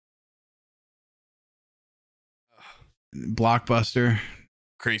Blockbuster,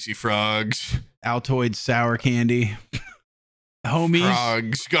 Crazy Frogs, Altoid sour candy, Homies.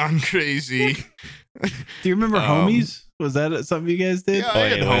 Frogs Gone Crazy. Do you remember Homies? Was that something you guys did? Yeah, I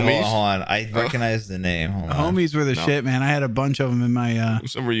had Homies. Hold on. I recognize the name. Hold on. Homies were the shit, man. I had a bunch of them in my.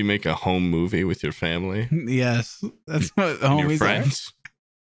 Somewhere you make a home movie with your family. Yes, that's what And Homies your friends.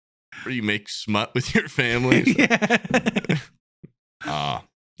 Where you make smut with your family. Yeah.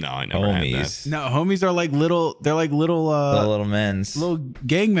 No, I never had that. No, Homies are like little. They're like little. Little men's. Little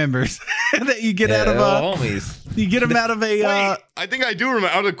gang members that you get out of homies. You get them out of a. Wait, I think I do remember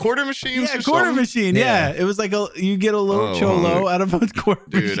out of quarter machines. Yeah, or quarter something? machine. Yeah. It was like you get a little cholo out of a quarter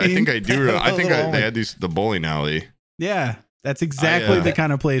Dude, machine. I think I do. I think they had the bowling alley. Yeah, that's exactly the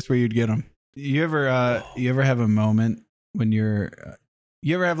kind of place where you'd get them. You ever have a moment when you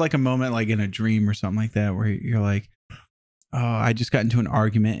ever have like a moment like in a dream or something like that where you're like, oh, I just got into an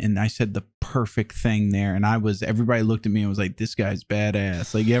argument and I said the perfect thing there, and everybody looked at me and was like, this guy's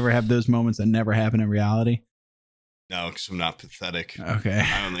badass. Like, you ever have those moments that never happen in reality? No, because I'm not pathetic. Okay.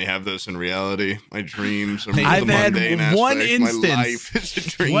 I only have those in reality. My dreams are I've the had mundane aspect. one instance. My life is a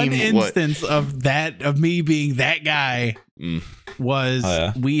dream. One instance of me being that guy was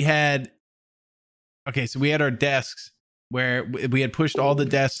we had our desks where we had pushed all the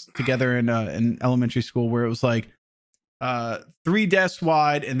desks together in elementary school where it was like 3 desks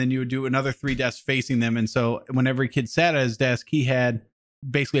wide, and then you would do another 3 desks facing them. And so when every kid sat at his desk, he had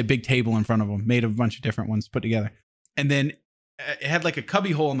basically a big table in front of him made of a bunch of different ones put together. And then it had like a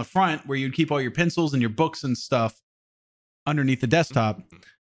cubby hole in the front where you'd keep all your pencils and your books and stuff underneath the desktop.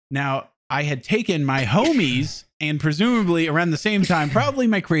 Now, I had taken my homies and presumably around the same time, probably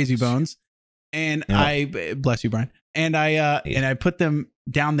my crazy bones. And I bless you, Brian. And I put them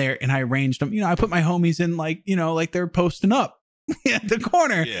down there and I arranged them. You know, I put my homies in like they're posting up at the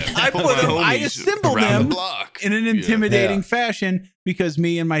corner. Yeah, I assembled them in an intimidating fashion because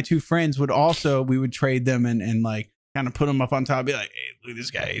me and my 2 friends we would trade them and like kind of put them up on top, be like, hey, look at this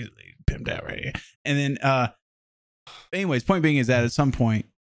guy, he's pimped out right here. And then anyways, point being is that at some point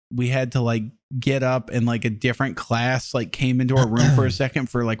we had to like get up and like a different class like came into our room for a second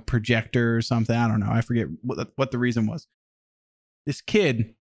for like projector or something. I don't know. I forget what the reason was. This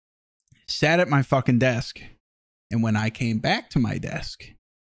kid sat at my fucking desk, and when I came back to my desk,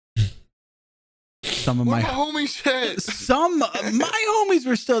 some of my homies had. My homies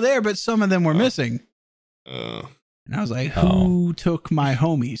were still there, but some of them were missing. And I was like, who took my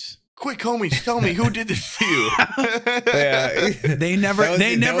homies? Quick, homies, tell me who did this to you. They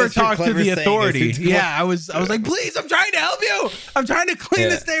never talked to the authority. Yeah, I was like, please, I'm trying to help you. I'm trying to clean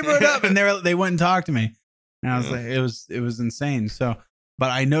this neighborhood up, and they wouldn't talk to me. And I was like, it was insane. So, but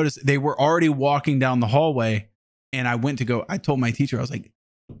I noticed they were already walking down the hallway, and I told my teacher, I was like,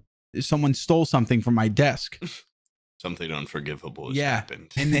 someone stole something from my desk. Something unforgivable has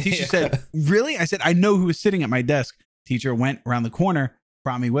happened. And the teacher said, really? I said, I know who was sitting at my desk. Teacher went around the corner,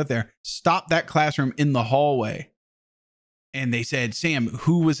 brought me with her, stopped that classroom in the hallway. And they said, Sam,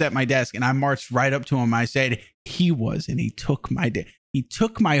 who was at my desk? And I marched right up to him. I said, he was, and he took my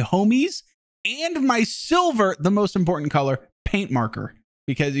homies and my silver, the most important color, paint marker.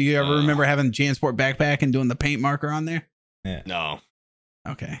 Because you ever remember having the JanSport backpack and doing the paint marker on there? Yeah. No.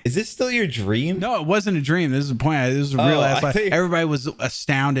 Okay. Is this still your dream? No, it wasn't a dream. This is the point. This was a real ass life. Everybody was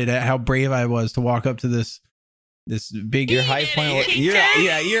astounded at how brave I was to walk up to this big. Your high point. Your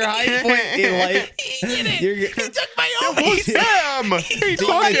high point in life. He took my homies. Sam. He took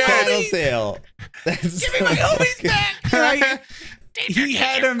my it. sale. Give me my homies back. He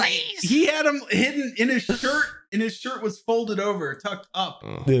had him hidden in his shirt, and his shirt was folded over, tucked up.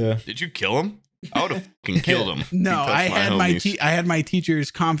 Yeah. Did you kill him? I would have fucking killed him. No, I had my teachers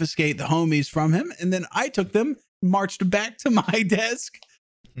confiscate the homies from him, and then I took them, marched back to my desk.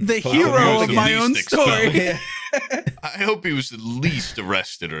 The hero of my own story. I hope he was at least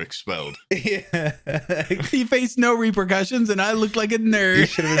arrested or expelled. Yeah. He faced no repercussions, and I looked like a nerd. You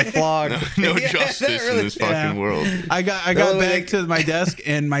should have been flogged. No justice in this fucking world. I got back to my desk,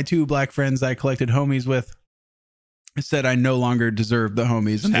 and my 2 black friends I collected homies with said I no longer deserved the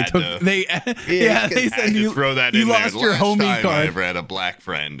homies, and they said you throw that you in lost there. your homie I card. ever had a black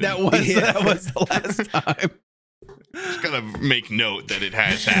friend. That was the last time. Just gotta make note that it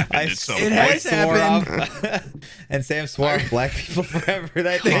has happened at some point. It has happened. And Sam swore off black people forever.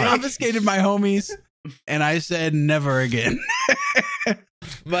 That They confiscated my homies, and I said never again.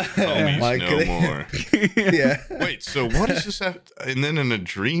 Homies no more. Yeah. Wait, so what is this? And then in a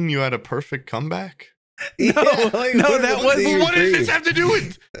dream, you had a perfect comeback? No, that was. What does this have to do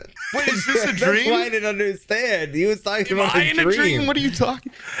with? What is this a dream? That's why I didn't understand. He was talking about in a dream. What are you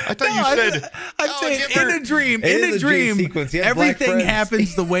talking? I thought you said. I'm saying in a dream. In a dream, everything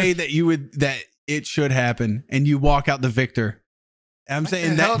happens the way that it should happen, and you walk out the victor. I'm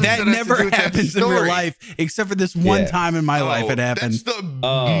saying that never happens in real life, except for this one time in my life it happened. That's the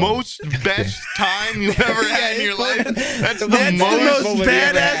most best time you've ever had in your life. That's the most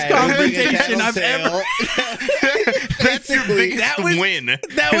badass confrontation I've ever. That's your biggest win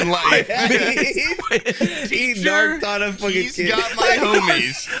in life. He narked on a fucking He's kid. got my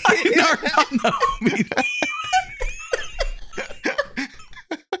homies. I narked on the homies.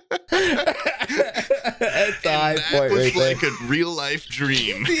 That's a high point That was right there. like a real life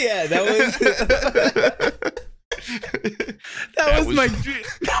dream. Yeah, that was. That was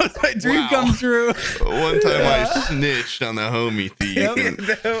my dream come true. One time I snitched on the homie thief. And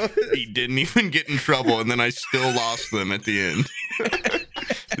he didn't even get in trouble, and then I still lost them at the end.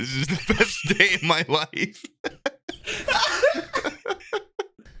 This is the best day of my life.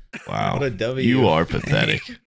 Wow. What a W. You are pathetic.